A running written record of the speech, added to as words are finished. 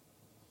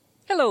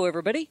Hello,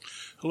 everybody.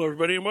 Hello,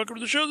 everybody, and welcome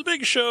to the show, The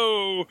Big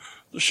Show.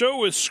 The show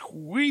with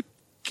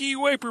squeaky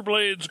wiper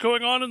blades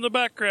going on in the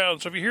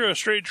background. So if you hear a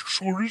strange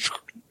swoosh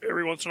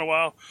every once in a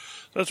while,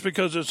 that's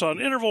because it's on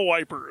interval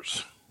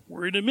wipers.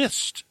 We're in a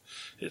mist.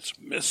 It's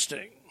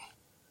misting.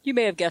 You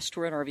may have guessed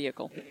we're in our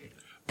vehicle.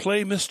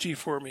 Play Misty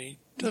for me.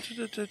 We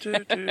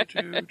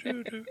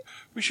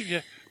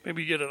should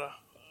maybe get a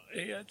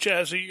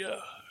jazzy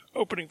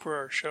opening for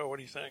our show. What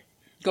do you think?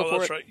 Go for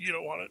that's it. Right. You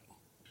don't want it.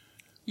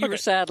 You were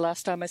sad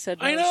last time I said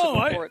no. I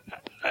know. For it.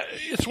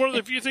 It's one of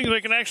the few things I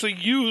can actually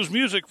use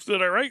music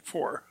that I write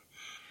for.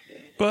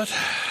 But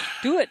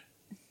do it.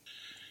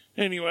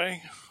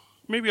 Anyway,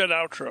 maybe an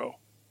outro.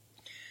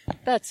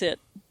 That's it.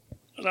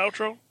 An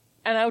outro?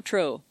 An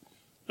outro.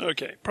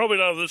 Okay. Probably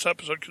not on this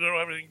episode because I don't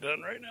have anything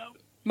done right now.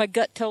 My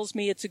gut tells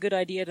me it's a good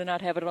idea to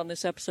not have it on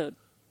this episode.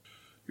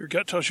 Your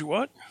gut tells you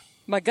what?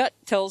 My gut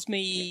tells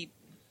me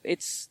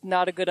it's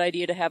not a good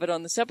idea to have it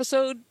on this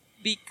episode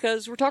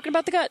because we're talking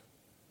about the gut.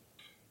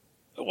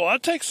 Well,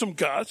 that takes some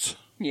guts.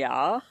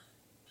 Yeah.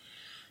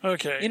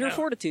 Okay. Inner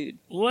fortitude.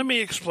 Let me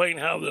explain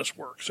how this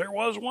works. There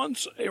was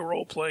once a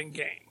role-playing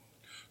game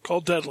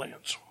called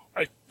Deadlands.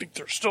 I think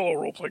there's still a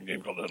role-playing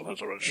game called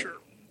Deadlands, I'm not sure.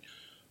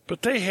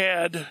 But they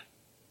had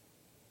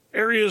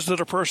areas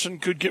that a person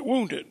could get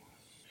wounded.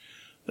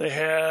 They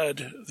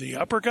had the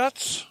upper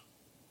guts,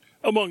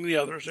 among the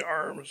others, the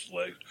arms,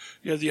 legs.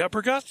 You had the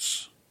upper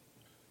guts.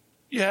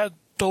 You had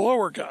the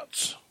lower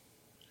guts.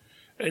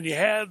 And you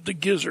had the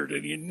gizzard,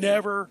 and you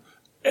never,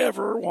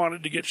 ever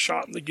wanted to get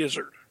shot in the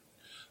gizzard.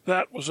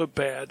 That was a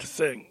bad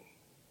thing.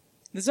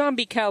 The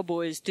zombie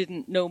cowboys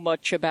didn't know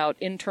much about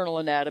internal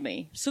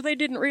anatomy, so they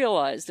didn't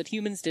realize that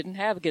humans didn't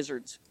have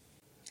gizzards.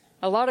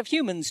 A lot of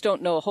humans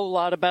don't know a whole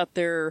lot about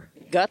their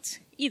guts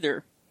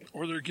either.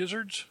 Or their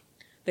gizzards?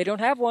 They don't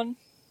have one.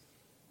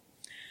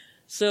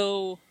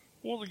 So...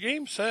 Well, the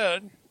game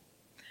said...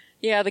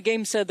 Yeah, the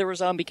game said there were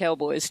zombie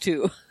cowboys,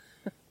 too.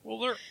 Well,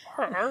 there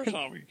are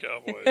zombie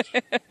cowboys.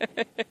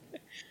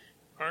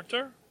 Aren't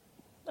there?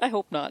 I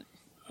hope not.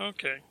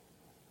 Okay.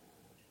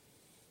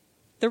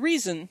 The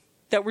reason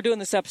that we're doing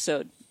this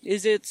episode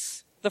is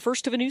it's the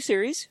first of a new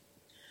series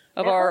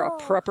of our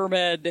Prepper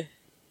Med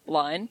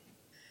line,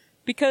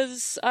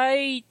 because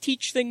I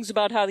teach things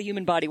about how the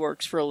human body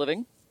works for a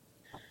living,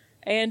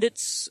 and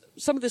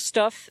some of this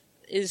stuff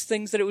is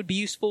things that it would be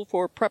useful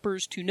for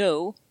preppers to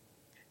know,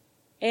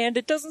 and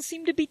it doesn't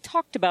seem to be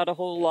talked about a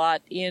whole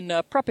lot in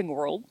prepping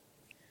world.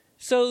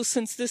 So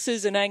since this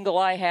is an angle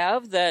I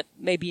have that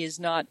maybe is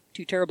not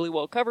too terribly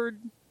well covered,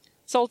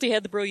 Salty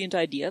had the brilliant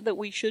idea that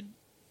we should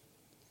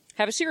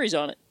have a series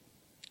on it.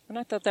 And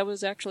I thought that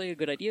was actually a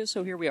good idea,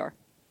 so here we are.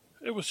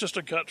 It was just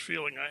a gut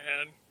feeling I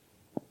had.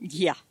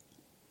 Yeah.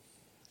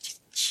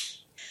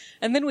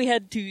 And then we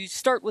had to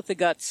start with the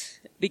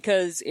guts,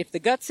 because if the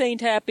guts ain't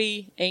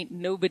happy, ain't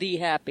nobody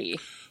happy.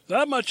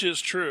 That much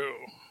is true.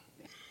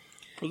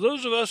 For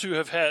those of us who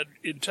have had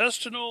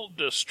intestinal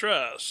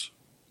distress,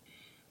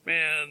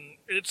 man,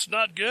 it's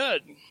not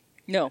good.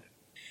 No.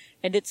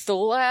 And it's the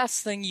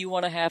last thing you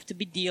want to have to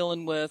be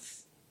dealing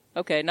with.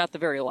 Okay, not the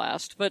very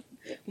last, but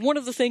one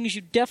of the things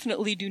you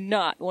definitely do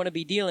not want to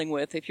be dealing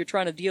with if you're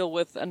trying to deal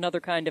with another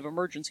kind of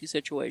emergency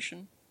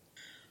situation.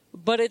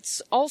 But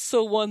it's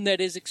also one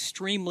that is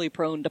extremely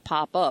prone to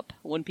pop up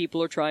when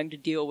people are trying to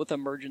deal with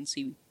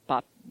emergency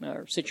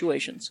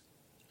situations.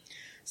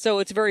 So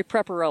it's very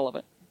prepper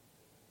relevant.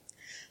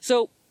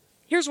 So,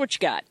 here's what you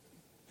got.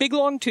 Big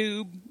long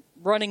tube,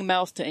 running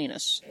mouth to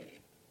anus.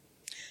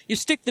 You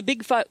stick the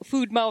big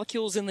food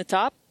molecules in the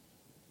top.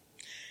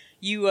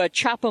 You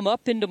chop them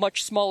up into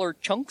much smaller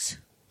chunks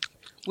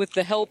with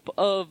the help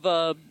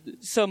of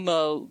some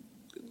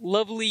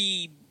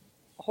lovely,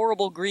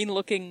 horrible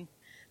green-looking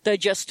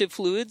digestive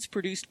fluids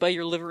produced by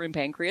your liver and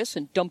pancreas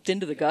and dumped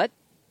into the gut.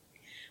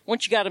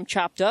 Once you got them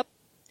chopped up,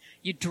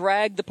 you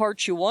drag the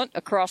parts you want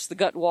across the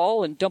gut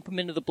wall and dump them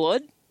into the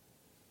blood.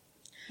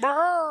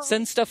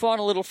 Send stuff on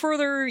a little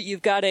further.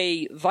 You've got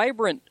a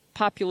vibrant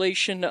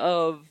population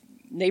of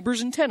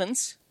neighbors and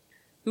tenants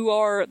who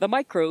are the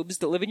microbes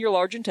that live in your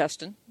large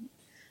intestine.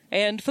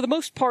 And for the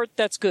most part,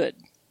 that's good.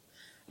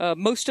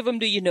 Most of them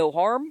do you no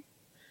harm.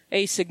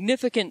 A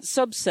significant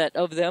subset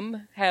of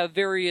them have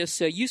various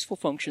useful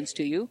functions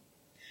to you.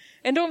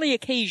 And only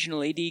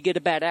occasionally do you get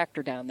a bad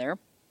actor down there.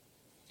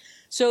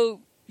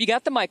 So you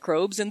got the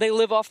microbes, and they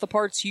live off the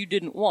parts you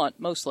didn't want,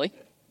 mostly.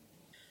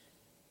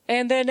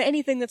 And then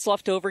anything that's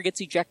left over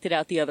gets ejected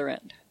out the other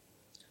end.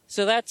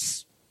 So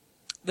that's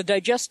the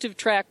digestive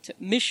tract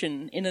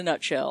mission in a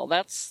nutshell.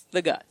 That's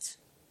the guts.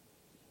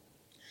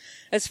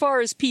 As far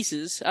as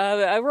pieces,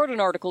 I wrote an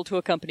article to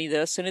accompany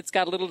this, and it's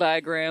got a little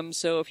diagram,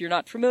 so if you're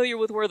not familiar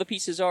with where the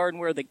pieces are and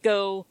where they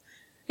go,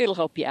 it'll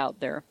help you out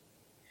there.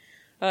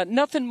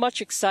 Nothing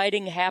much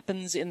exciting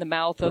happens in the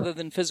mouth other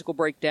than physical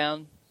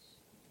breakdown.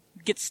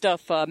 Get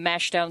stuff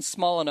mashed down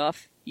small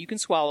enough, you can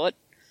swallow it.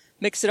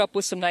 Mix it up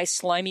with some nice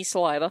slimy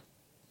saliva.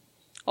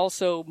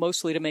 Also,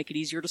 mostly to make it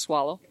easier to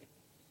swallow.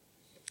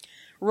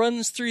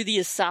 Runs through the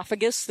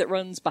esophagus that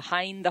runs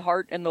behind the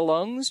heart and the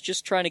lungs,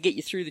 just trying to get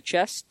you through the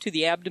chest to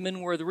the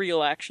abdomen where the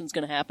real action's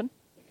going to happen.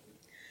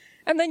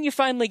 And then you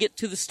finally get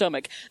to the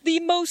stomach, the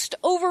most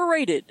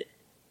overrated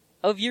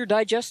of your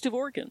digestive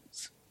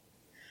organs.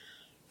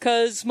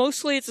 'Cause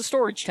mostly it's a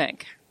storage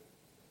tank.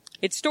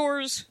 It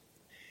stores,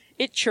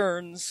 it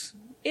churns,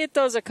 it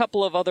does a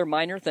couple of other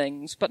minor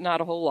things, but not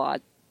a whole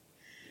lot.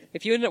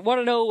 If you want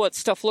to know what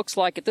stuff looks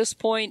like at this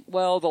point,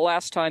 well, the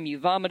last time you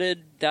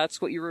vomited, that's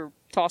what you were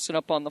tossing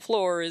up on the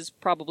floor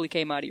probably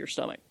came out of your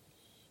stomach.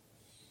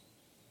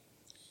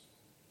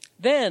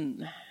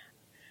 Then,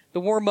 the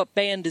warm-up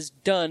band is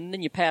done,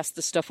 and you pass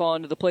the stuff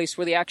on to the place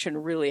where the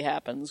action really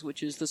happens,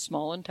 which is the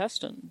small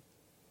intestine.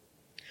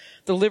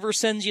 The liver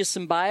sends you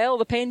some bile,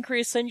 the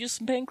pancreas sends you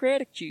some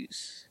pancreatic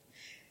juice.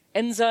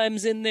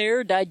 Enzymes in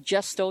there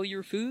digest all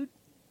your food.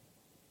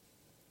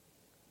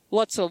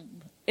 Lots of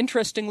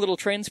interesting little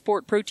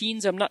transport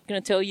proteins I'm not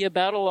going to tell you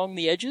about along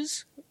the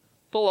edges.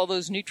 Pull all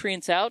those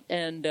nutrients out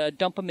and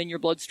dump them in your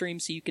bloodstream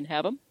so you can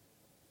have them.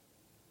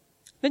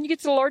 Then you get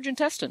to the large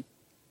intestine,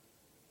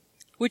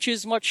 which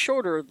is much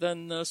shorter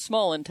than the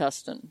small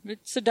intestine.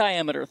 It's a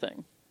diameter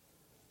thing.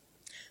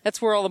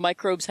 That's where all the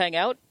microbes hang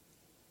out.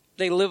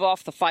 They live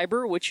off the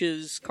fiber, which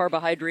is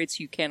carbohydrates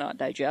you cannot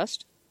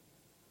digest.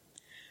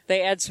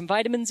 They add some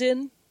vitamins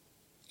in.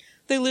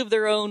 They live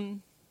their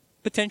own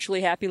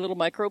potentially happy little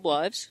microbe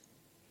lives.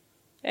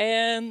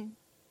 And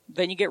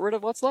then you get rid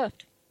of what's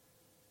left.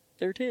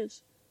 There it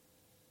is.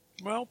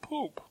 Well,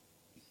 poop.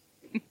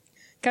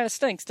 Kind of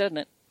stinks, doesn't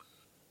it?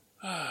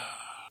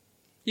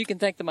 You can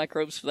thank the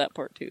microbes for that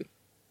part, too.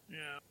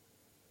 Yeah.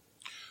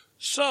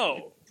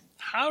 So,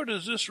 how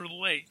does this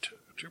relate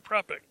to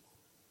prepping?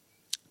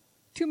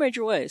 2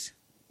 major ways.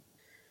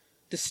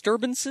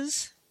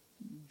 Disturbances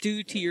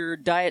due to your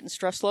diet and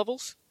stress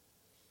levels,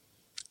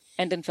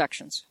 and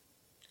infections,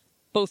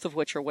 both of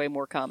which are way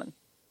more common.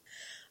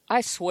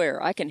 I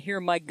swear I can hear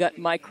my gut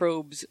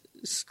microbes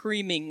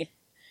screaming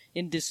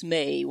in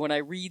dismay when I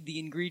read the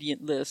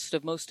ingredient list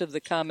of most of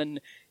the common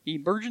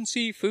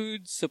emergency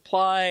food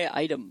supply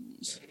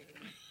items.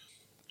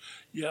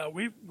 Yeah,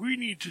 we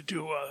need to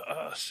do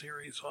a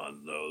series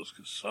on those,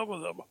 because some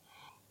of them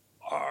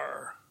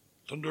are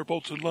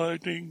thunderbolts and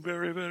lightning,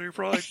 very, very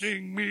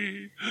frightening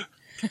me.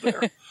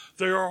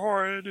 They are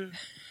horrid.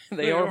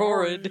 They are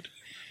horrid.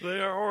 They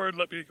are horrid.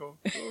 Let me go.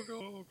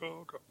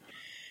 Go.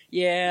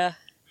 Yeah.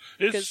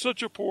 It's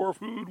such a poor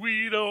food.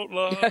 We don't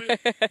love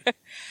it.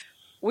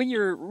 When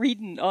you're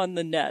reading on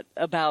the net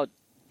about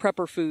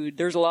prepper food,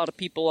 there's a lot of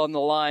people on the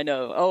line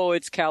of, oh,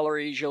 it's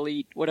calories, you'll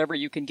eat whatever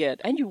you can get.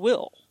 And you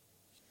will.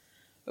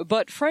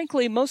 But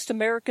frankly, most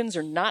Americans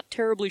are not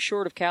terribly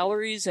short of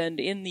calories, and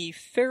in the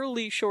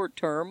fairly short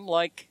term,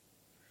 like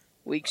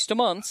weeks to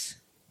months,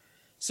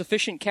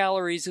 sufficient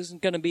calories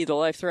isn't going to be the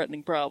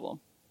life-threatening problem.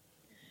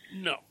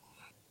 No.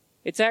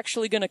 It's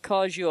actually going to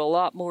cause you a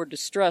lot more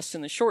distress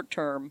in the short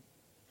term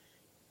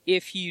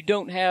if you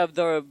don't have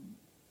the,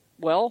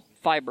 well,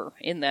 fiber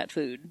in that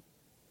food.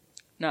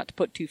 Not to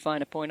put too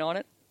fine a point on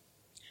it.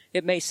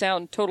 It may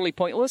sound totally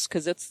pointless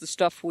because it's the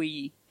stuff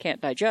we can't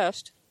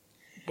digest.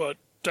 But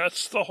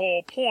that's the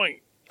whole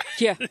point.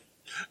 Yeah.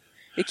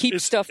 It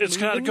keeps stuff it's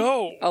moving gotta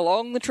go.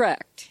 along the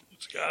tract.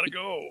 It's got to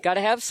go. Got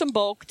to have some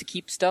bulk to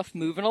keep stuff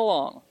moving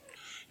along.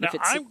 Now,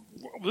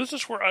 this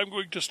is where I'm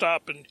going to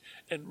stop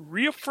and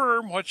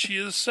reaffirm what she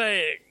is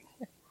saying.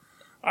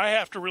 I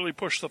have to really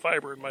push the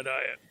fiber in my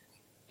diet.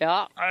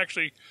 Yeah. I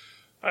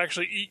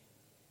actually eat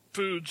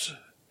foods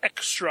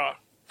extra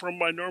from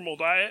my normal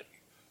diet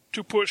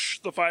to push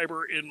the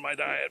fiber in my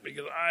diet,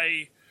 because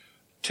I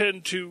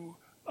tend to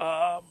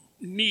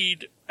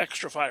need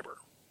extra fiber.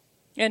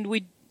 And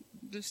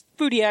the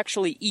food he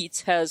actually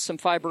eats has some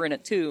fiber in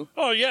it, too.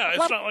 Oh, yeah.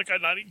 It's not like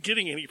I'm not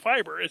getting any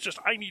fiber. It's just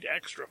I need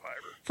extra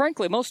fiber.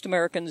 Frankly, most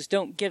Americans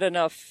don't get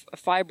enough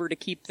fiber to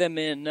keep them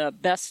in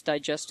best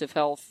digestive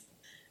health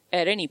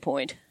at any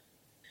point.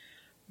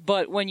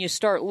 But when you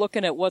start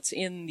looking at what's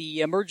in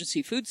the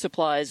emergency food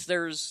supplies,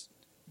 there's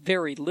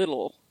very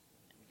little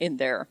in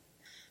there.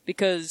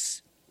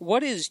 Because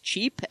what is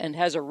cheap and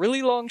has a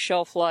really long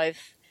shelf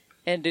life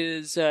and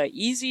is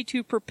easy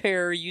to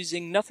prepare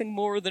using nothing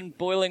more than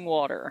boiling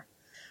water?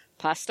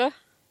 Pasta,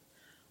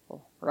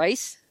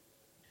 rice,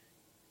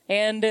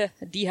 and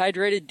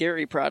dehydrated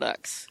dairy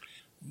products.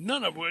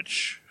 None of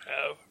which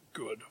have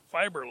good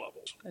fiber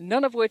levels.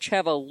 None of which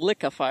have a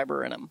lick of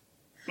fiber in them.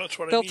 That's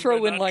what They'll I mean throw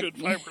by in not like good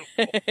fiber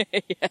level.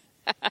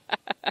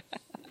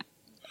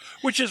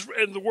 Which is,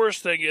 and the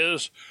worst thing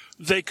is,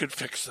 they could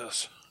fix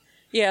this.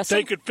 Yeah,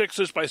 They could fix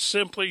this by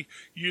simply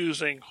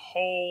using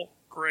whole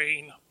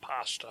grain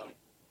pasta.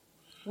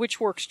 which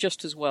works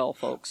just as well,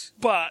 folks.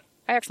 But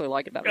I actually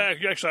like it better.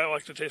 actually, I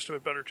like the taste of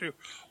it better too.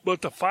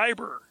 But the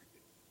fiber,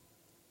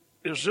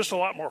 there's just a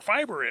lot more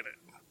fiber in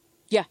it.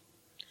 Yeah.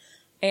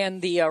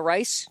 And the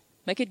rice,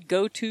 make it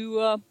go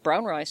to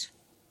brown rice.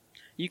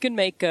 You can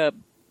make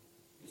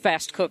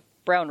fast-cooked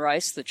brown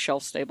rice that's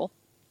shelf-stable.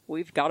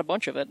 We've got a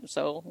bunch of it,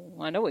 so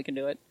I know we can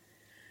do it.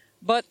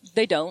 But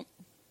they don't.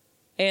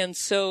 And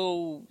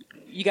so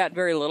you got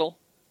very little.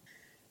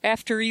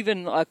 After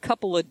even a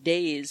couple of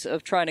days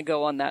of trying to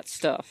go on that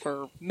stuff,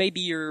 or maybe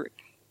your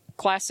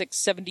classic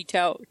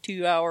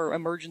 72-hour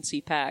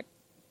emergency pack,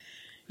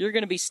 You're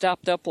going to be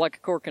stopped up like a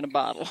cork in a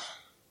bottle.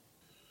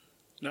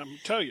 Now, I'm going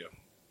to tell you,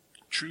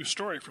 true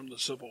story from the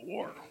Civil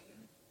War.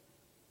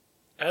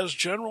 As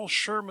General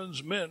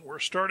Sherman's men were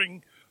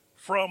starting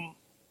from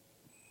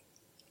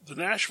the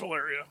Nashville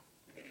area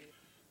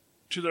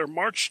to their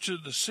march to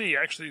the sea,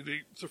 actually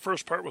the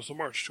first part was the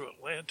march to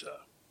Atlanta,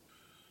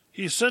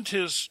 he sent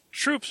his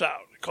troops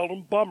out. He called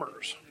them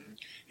bummers.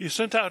 He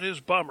sent out his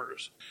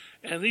bummers,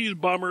 and these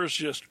bummers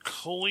just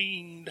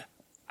cleaned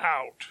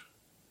out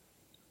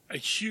a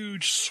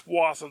huge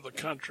swath of the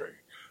country.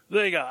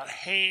 They got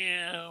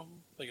ham,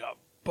 they got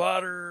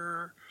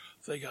butter,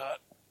 they got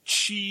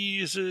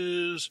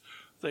cheeses,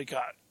 they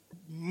got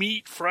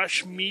meat,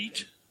 fresh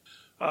meat,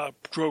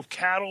 drove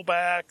cattle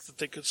back that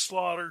they could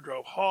slaughter,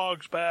 drove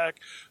hogs back.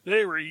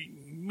 They were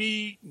eating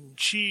meat and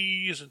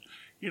cheese and,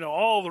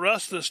 all the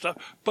rest of this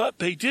stuff. But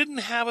they didn't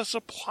have a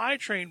supply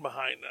train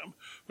behind them,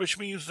 which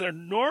means their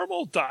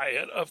normal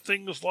diet of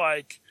things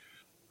like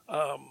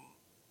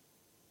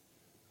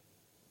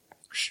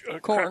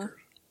corn,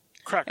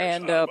 crackers,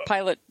 and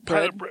pilot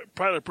bread.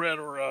 Pilot bread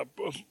or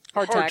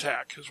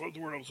hardtack is what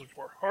the word I was looking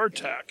for.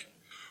 Hardtack,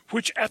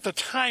 which at the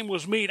time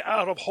was made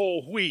out of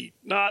whole wheat,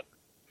 not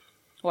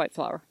white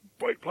flour.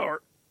 White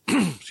flour.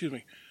 Excuse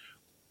me.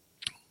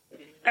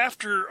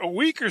 After a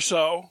week or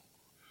so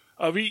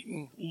of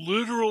eating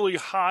literally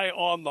high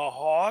on the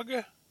hog,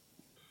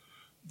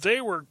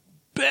 they were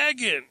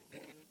begging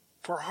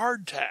for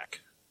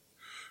hardtack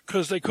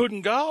because they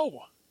couldn't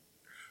go.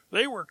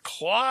 They were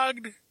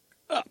clogged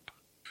up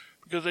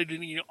because they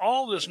didn't eat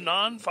all this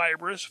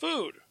non-fibrous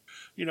food.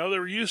 They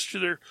were used to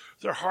their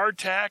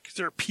hardtack,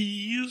 their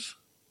peas.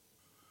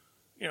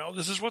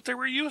 This is what they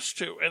were used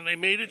to, and they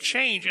made a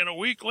change. And a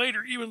week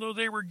later, even though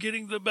they were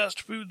getting the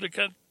best food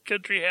the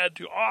country had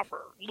to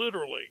offer,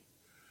 literally,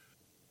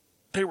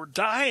 they were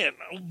dying,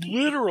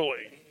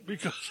 literally,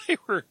 because they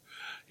were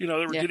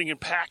getting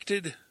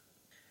impacted.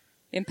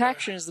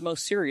 Impaction is the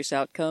most serious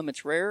outcome.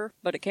 It's rare,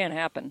 but it can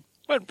happen.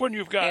 But when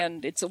you've got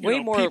and it's way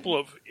more people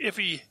of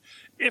iffy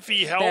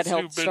health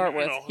who've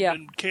been, yeah.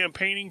 been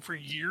campaigning for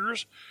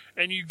years,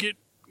 and you get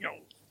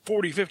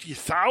 40,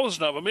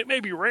 50,000 of them. It may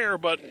be rare,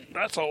 but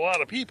that's a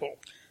lot of people.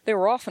 They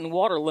were often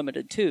water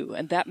limited too,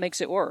 and that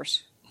makes it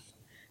worse.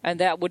 And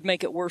that would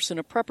make it worse in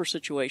a prepper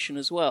situation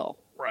as well.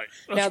 Right.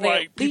 That's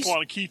why people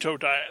on a keto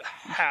diet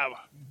have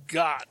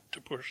got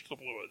to push the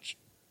fluids.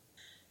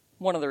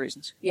 One of the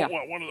reasons. Yeah.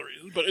 Well, one of the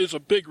reasons, but it's a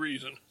big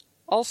reason.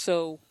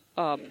 Also,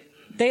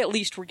 they at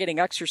least were getting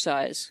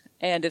exercise.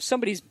 And if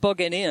somebody's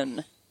bugging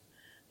in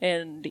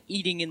and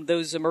eating in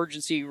those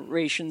emergency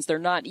rations, they're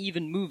not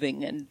even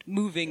moving. And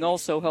moving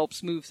also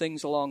helps move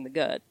things along the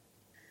gut.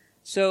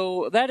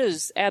 So that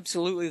is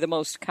absolutely the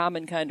most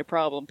common kind of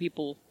problem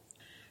people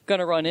going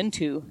to run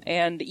into.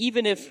 And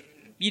even if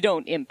you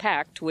don't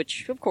impact,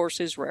 which of course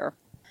is rare,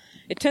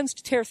 it tends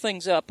to tear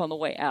things up on the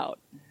way out.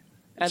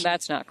 And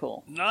that's not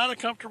cool. Not a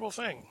comfortable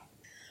thing.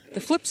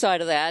 The flip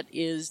side of that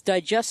is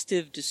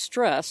digestive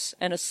distress,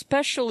 and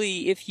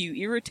especially if you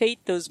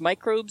irritate those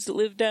microbes that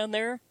live down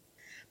there,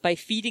 by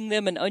feeding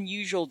them an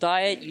unusual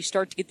diet, you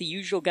start to get the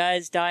usual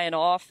guys dying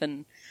off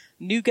and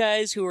new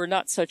guys who are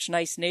not such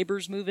nice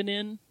neighbors moving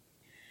in.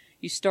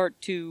 You start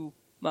to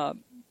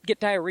get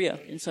diarrhea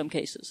in some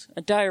cases.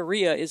 And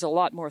diarrhea is a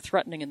lot more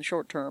threatening in the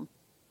short term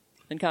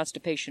than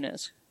constipation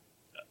is.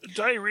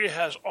 Diarrhea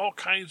has all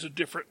kinds of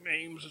different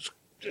names.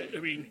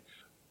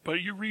 But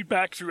you read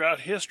back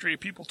throughout history,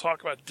 people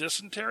talk about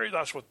dysentery.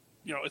 That's what,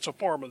 it's a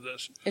form of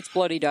this. It's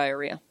bloody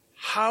diarrhea.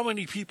 How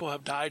many people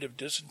have died of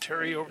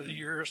dysentery over the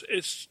years?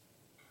 It's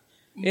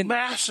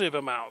massive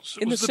amounts.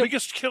 It was the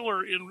biggest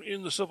killer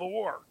in the Civil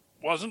War.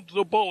 It wasn't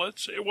the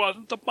bullets. It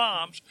wasn't the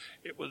bombs.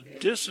 It was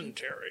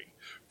dysentery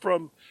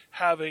from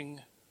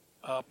having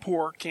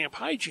poor camp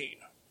hygiene.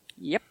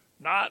 Yep.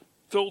 Not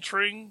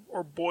filtering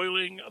or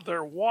boiling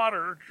their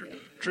water,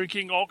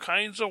 drinking all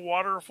kinds of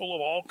water full of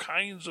all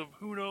kinds of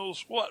who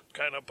knows what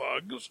kind of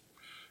bugs,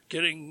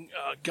 getting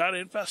gut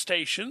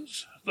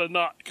infestations, the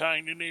not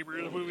kind of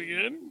neighbors moving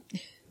in.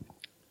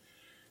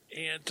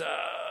 And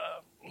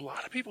a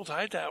lot of people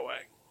died that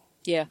way.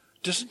 Yeah.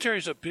 Dysentery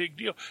is a big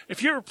deal.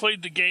 If you ever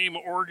played the game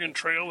Oregon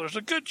Trail, there's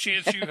a good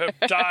chance you have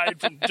died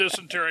from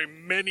dysentery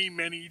many,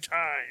 many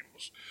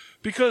times.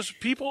 Because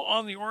people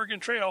on the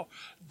Oregon Trail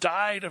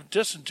died of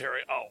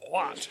dysentery a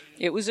lot.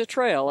 It was a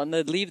trail, and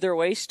they'd leave their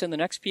waste, and the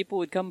next people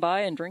would come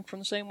by and drink from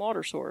the same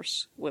water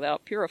source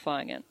without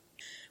purifying it.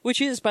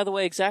 Which is, by the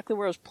way, exactly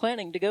where I was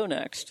planning to go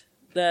next.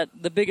 That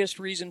the biggest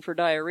reason for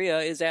diarrhea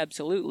is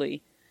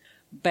absolutely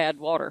bad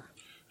water.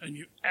 And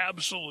you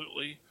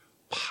absolutely,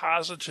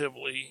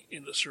 positively,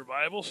 in the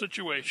survival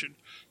situation,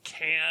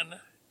 can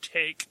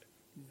take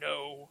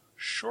no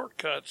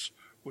shortcuts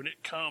when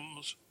it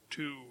comes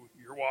to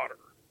your water.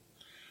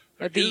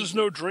 There is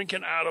no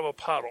drinking out of a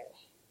puddle.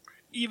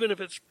 Even if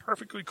it's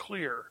perfectly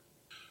clear,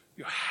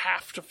 you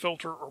have to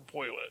filter or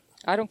boil it.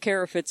 I don't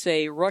care if it's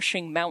a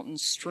rushing mountain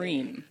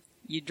stream.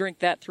 You drink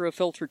that through a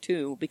filter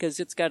too, because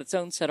it's got its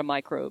own set of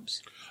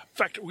microbes. In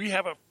fact, we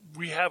have a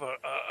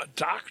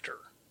doctor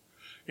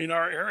in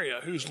our area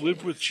who's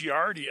lived with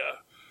Giardia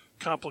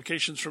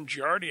complications from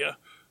Giardia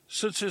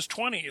since his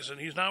 20s, and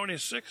he's now in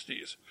his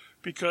 60s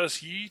because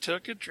he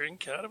took a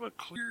drink out of a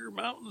clear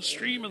mountain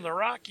stream in the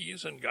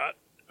Rockies and got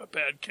a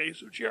bad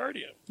case of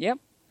Giardia. Yep.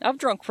 I've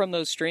drunk from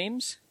those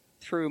streams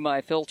through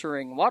my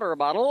filtering water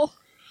bottle.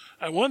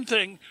 And one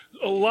thing,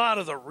 a lot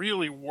of the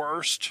really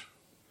worst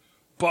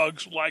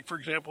bugs, like, for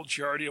example,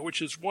 Giardia,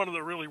 which is one of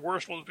the really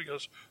worst ones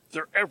because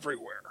they're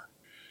everywhere.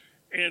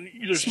 And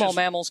small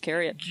mammals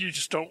carry it. You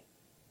just don't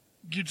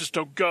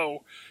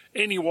go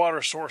any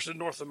water source in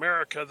North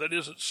America that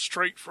isn't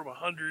straight from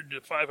 100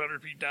 to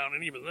 500 feet down,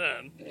 and even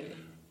then,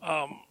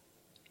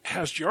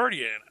 has Giardia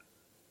in it.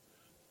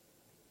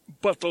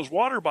 But those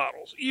water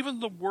bottles, even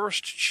the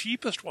worst,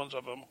 cheapest ones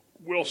of them,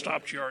 will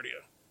stop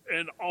Giardia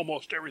and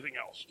almost everything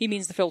else. He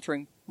means the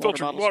filtering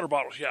water bottles? Water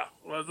bottles, yeah.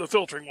 The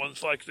filtering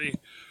ones, like the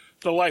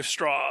Life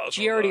straws.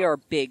 Giardia are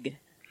big,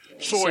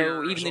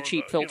 Sawyers, so even the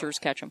cheap filters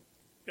catch them.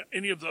 Yeah,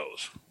 any of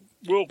those.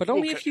 But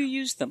only if you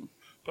use them.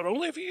 But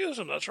only if you use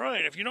them, that's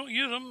right. If you don't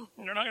use them,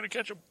 you're not going to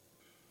catch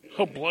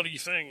a bloody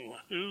thing.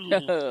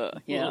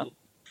 Yeah.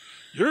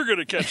 You're going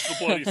to catch the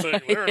bloody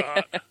thing. They're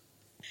not.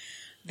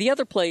 The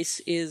other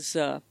place is,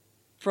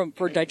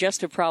 for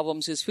digestive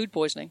problems, is food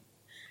poisoning.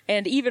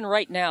 And even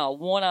right now,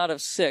 1 out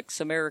of 6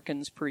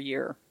 Americans per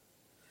year,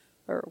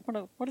 or one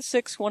of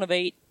 6, 1 of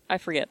 8, I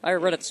forget. I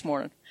read it this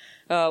morning.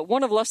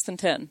 1 of less than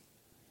 10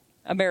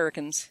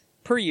 Americans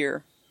per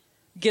year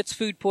gets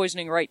food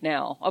poisoning right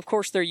now. Of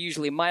course, they're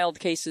usually mild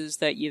cases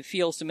that you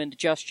feel some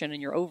indigestion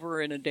and you're over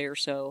in a day or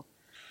so.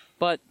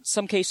 But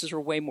some cases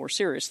are way more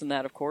serious than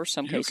that, of course.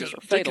 Some cases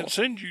are fatal. They can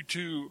send you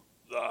to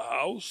the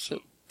House of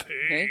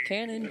Pain. They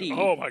can indeed.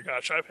 Oh my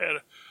gosh, I've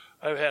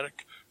had a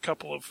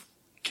couple of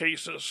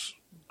cases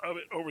of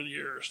it over the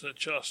years that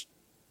just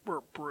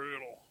were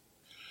brutal.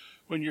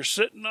 When you're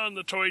sitting on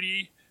the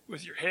toilet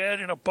with your head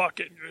in a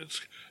bucket,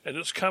 and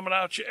it's coming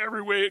out you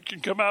every way it can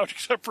come out,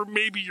 except for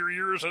maybe your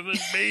ears, and then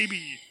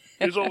maybe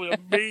is only a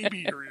maybe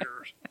your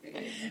ears,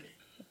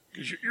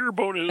 because your ear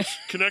bone is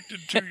connected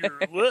to your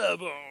leg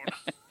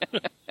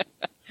bone.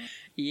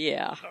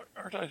 Yeah,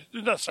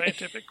 isn't that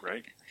scientific,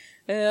 right?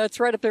 It's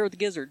right up there with the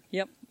gizzard.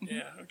 Yep.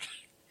 Yeah. Okay.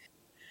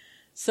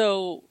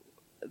 So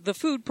the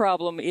food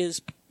problem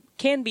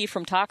can be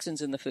from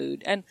toxins in the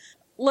food, and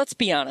let's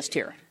be honest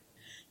here.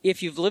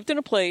 If you've lived in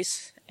a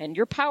place and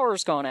your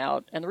power's gone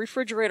out and the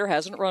refrigerator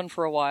hasn't run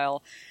for a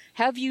while,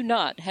 have you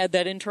not had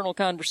that internal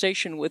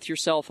conversation with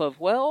yourself of,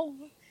 well,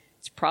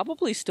 it's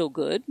probably still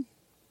good?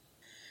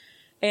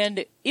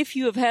 And if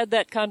you have had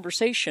that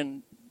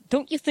conversation,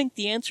 don't you think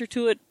the answer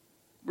to it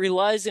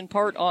relies in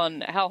part on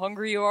how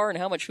hungry you are and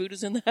how much food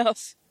is in the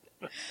house?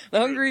 The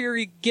hungrier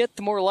you get,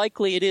 the more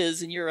likely it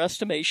is, in your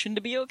estimation,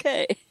 to be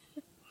okay.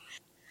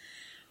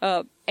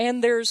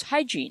 And there's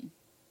hygiene.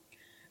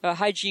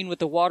 Hygiene with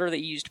the water that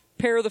you use to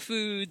prepare the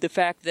food, the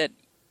fact that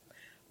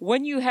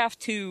when you have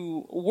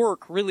to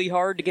work really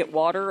hard to get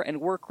water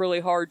and work really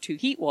hard to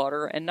heat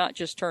water and not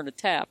just turn a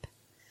tap,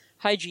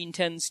 hygiene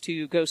tends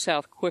to go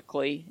south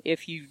quickly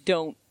if you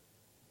don't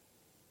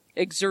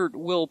exert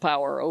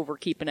willpower over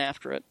keeping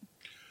after it.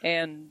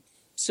 And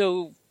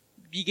so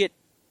you get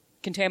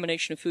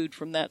contamination of food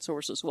from that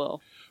source as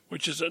well.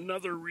 Which is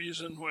another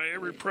reason why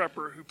every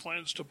prepper who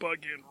plans to bug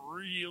in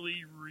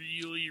really,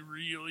 really,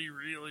 really,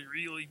 really,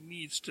 really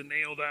needs to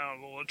nail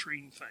down the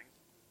latrine thing.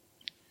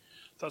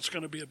 That's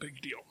going to be a big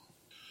deal.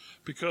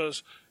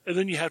 And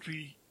then you have to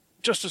be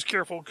just as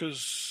careful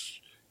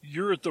because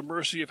you're at the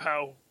mercy of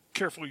how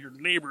careful your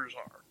neighbors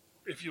are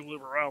if you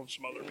live around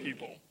some other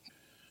people.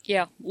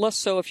 Yeah, less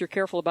so if you're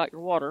careful about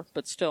your water,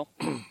 but still.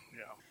 Yeah.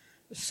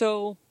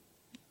 So,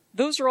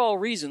 those are all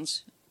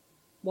reasons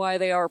why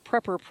they are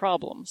prepper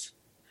problems.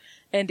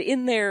 And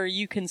in there,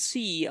 you can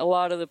see a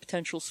lot of the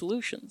potential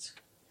solutions.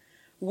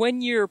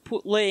 When you're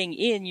laying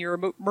in your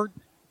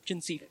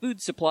emergency food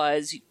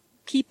supplies,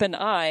 keep an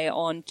eye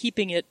on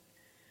keeping it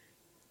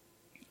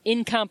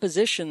in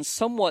composition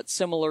somewhat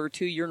similar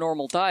to your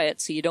normal diet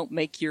so you don't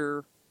make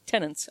your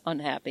tenants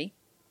unhappy.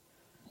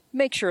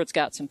 Make sure it's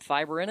got some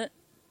fiber in it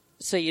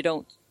so you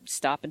don't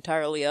stop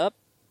entirely up.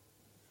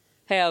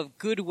 Have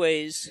good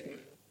ways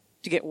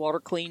to get water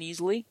clean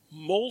easily.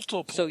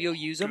 Multiple so you'll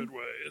use them. Good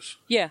ways.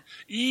 Yeah.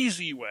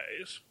 Easy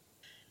ways.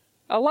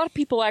 A lot of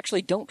people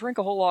actually don't drink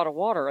a whole lot of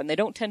water, and they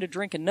don't tend to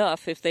drink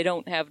enough if they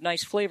don't have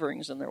nice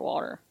flavorings in their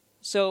water.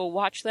 So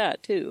watch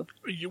that, too.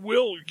 You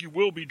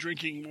will be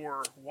drinking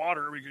more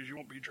water because you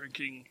won't be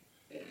drinking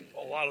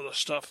a lot of the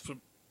stuff that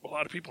a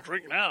lot of people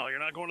drink now. You're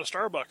not going to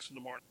Starbucks in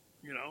the morning,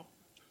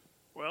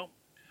 Well,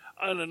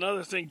 and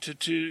another thing to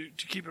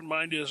keep in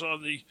mind is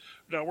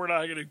now we're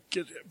not going to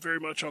get very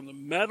much on the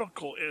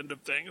medical end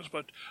of things,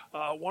 but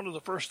one of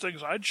the first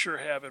things I'd sure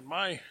have in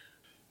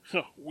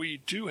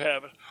we do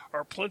have it,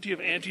 are plenty of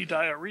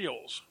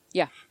antidiarrheals.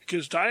 Yeah.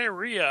 Because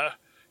diarrhea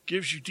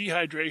gives you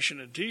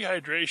dehydration, and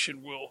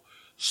dehydration will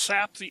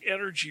sap the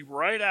energy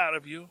right out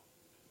of you,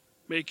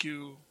 make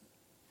you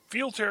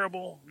feel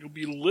terrible, you'll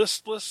be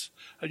listless,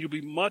 and you'll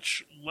be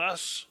much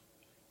less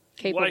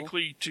capable.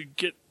 Likely to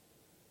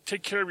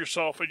take care of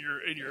yourself and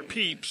your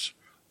peeps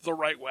the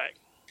right way.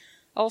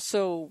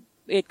 Also,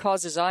 it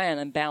causes ion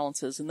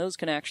imbalances, and those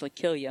can actually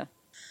kill you.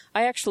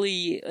 I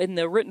actually, in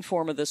the written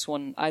form of this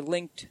one, I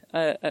linked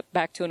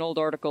back to an old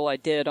article I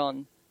did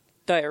on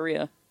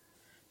diarrhea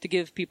to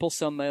give people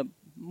some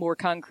more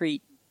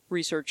concrete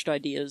researched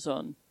ideas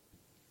on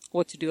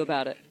what to do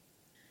about it.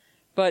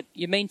 But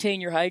you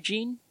maintain your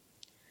hygiene.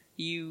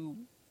 You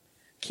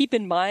keep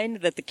in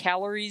mind that the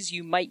calories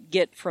you might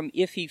get from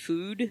iffy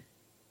food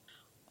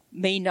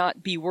may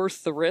not be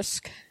worth the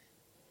risk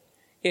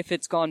if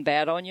it's gone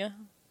bad on you.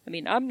 I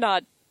mean, I'm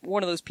not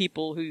one of those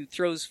people who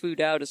throws food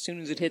out as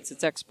soon as it hits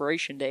its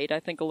expiration date. I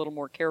think a little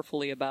more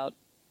carefully about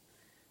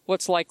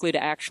what's likely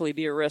to actually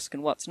be a risk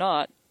and what's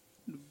not.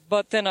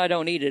 But then I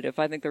don't eat it if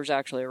I think there's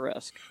actually a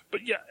risk.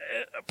 But yeah,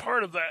 a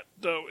part of that,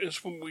 though,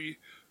 is when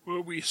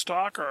we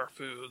stock our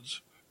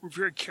foods, we're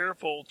very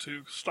careful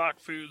to stock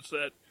foods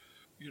that,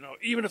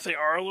 even if they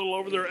are a little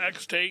over their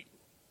X date,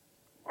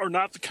 are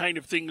not the kind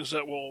of things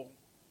that will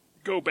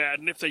go bad.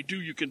 And if they do,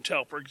 you can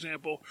tell. For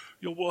example,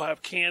 we'll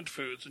have canned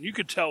foods, and you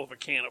can tell if a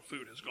can of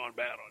food has gone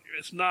bad on you.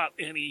 It's not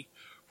any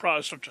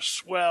probably start to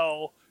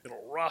swell,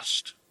 it'll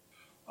rust,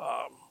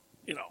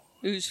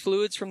 Ooze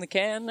fluids from the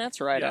can, that's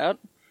right out.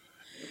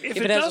 If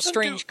it has a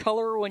strange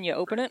color when you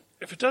open it?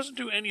 If it doesn't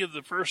do any of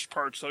the first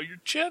parts, though,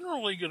 you're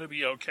generally going to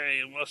be okay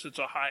unless it's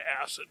a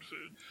high-acid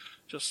food.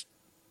 Just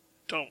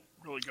don't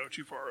really go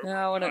too far over.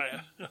 No,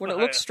 when it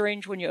looks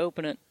strange when you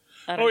open it.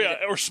 I don't eat it.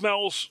 Or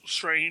smells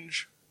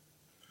strange.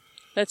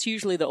 That's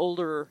usually the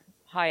older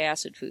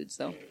high-acid foods,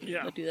 though.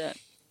 Yeah. That do that.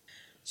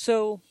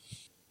 So,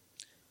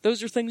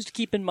 those are things to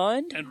keep in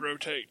mind. And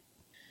rotate.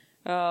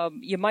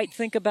 You might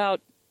think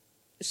about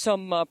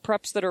some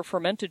preps that are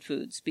fermented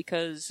foods,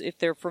 because if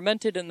they're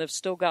fermented and they've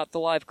still got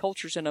the live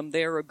cultures in them,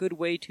 they're a good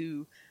way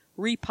to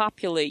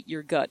repopulate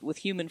your gut with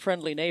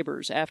human-friendly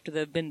neighbors after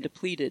they've been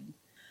depleted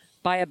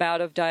by a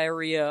bout of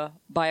diarrhea,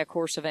 by a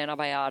course of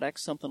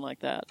antibiotics, something like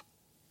that.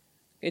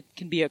 It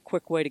can be a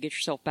quick way to get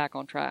yourself back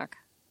on track.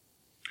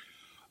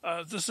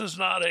 This is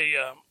not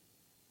a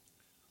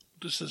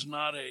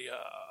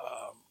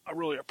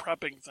really a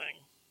prepping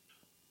thing.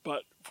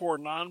 But for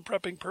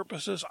non-prepping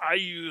purposes, I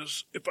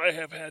use, if I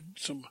have had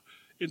some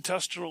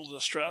intestinal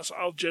distress,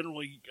 I'll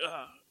generally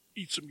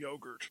eat some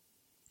yogurt.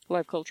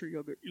 Live culture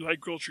yogurt. Live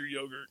culture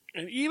yogurt.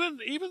 And even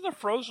the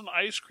frozen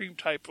ice cream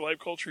type live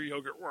culture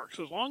yogurt works,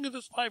 as long as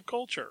it's live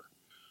culture.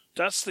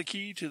 That's the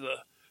key to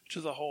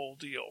the whole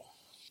deal.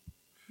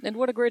 And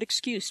what a great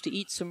excuse to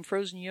eat some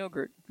frozen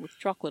yogurt with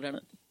chocolate in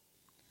it.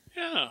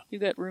 Yeah. You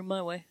got room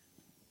my way.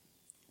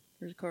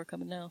 There's a car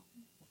coming now.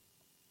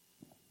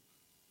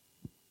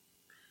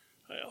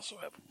 I also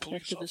have a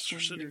police officer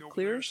sitting over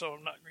clear. there, so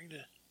I'm not going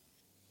to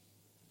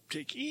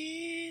take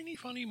any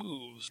funny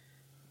moves.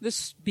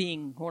 This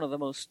being one of the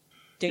most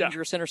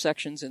dangerous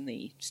intersections in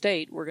the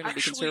state, we're going to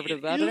be conservative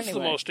about it anyway. It is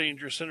the most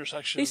dangerous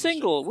intersection. The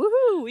single,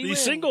 woohoo! The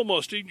single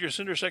most dangerous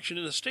intersection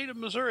in the state of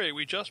Missouri.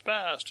 We just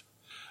passed.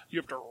 You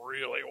have to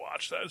really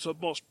watch that. It's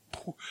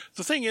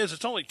the thing is,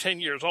 it's only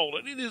 10 years old,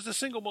 and it is the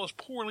single most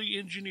poorly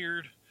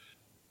engineered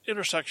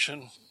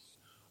intersection.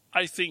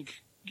 I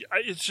think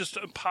it's just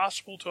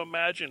impossible to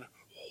imagine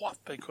what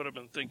they could have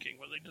been thinking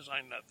when they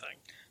designed that thing.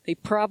 They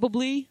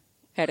probably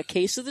had a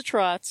case of the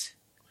trots,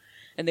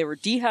 and they were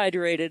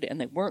dehydrated, and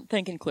they weren't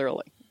thinking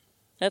clearly.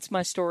 That's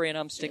my story, and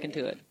I'm sticking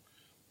to it.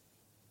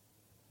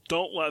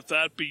 Don't let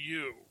that be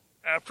you.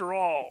 After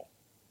all,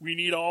 we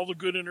need all the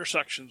good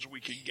intersections we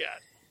can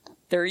get.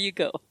 There you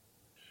go.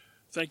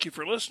 Thank you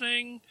for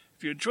listening.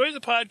 If you enjoy the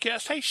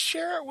podcast, hey,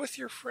 share it with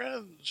your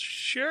friends.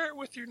 Share it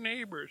with your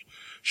neighbors.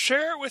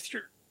 Share it with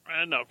your...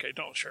 okay,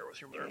 don't share it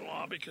with your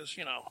mother-in-law because,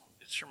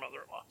 it's your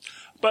mother-in-law.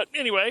 But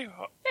anyway...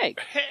 Hey!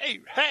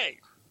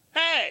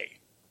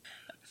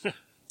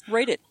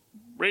 Rate it.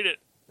 Rate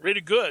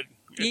it good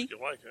if you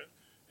like it.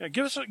 Yeah,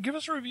 give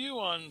us a review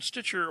on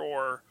Stitcher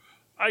or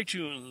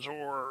iTunes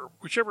or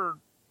whichever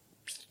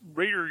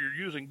rater you're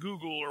using,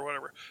 Google or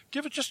whatever.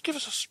 Give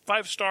us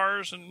 5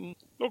 stars and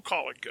we'll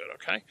call it good,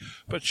 okay?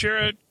 But share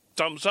it.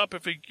 Thumbs up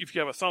if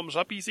you have a thumbs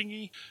up-y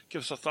thingy.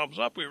 Give us a thumbs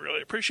up. We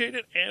really appreciate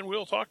it, and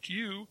we'll talk to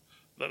you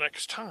the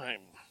next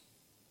time.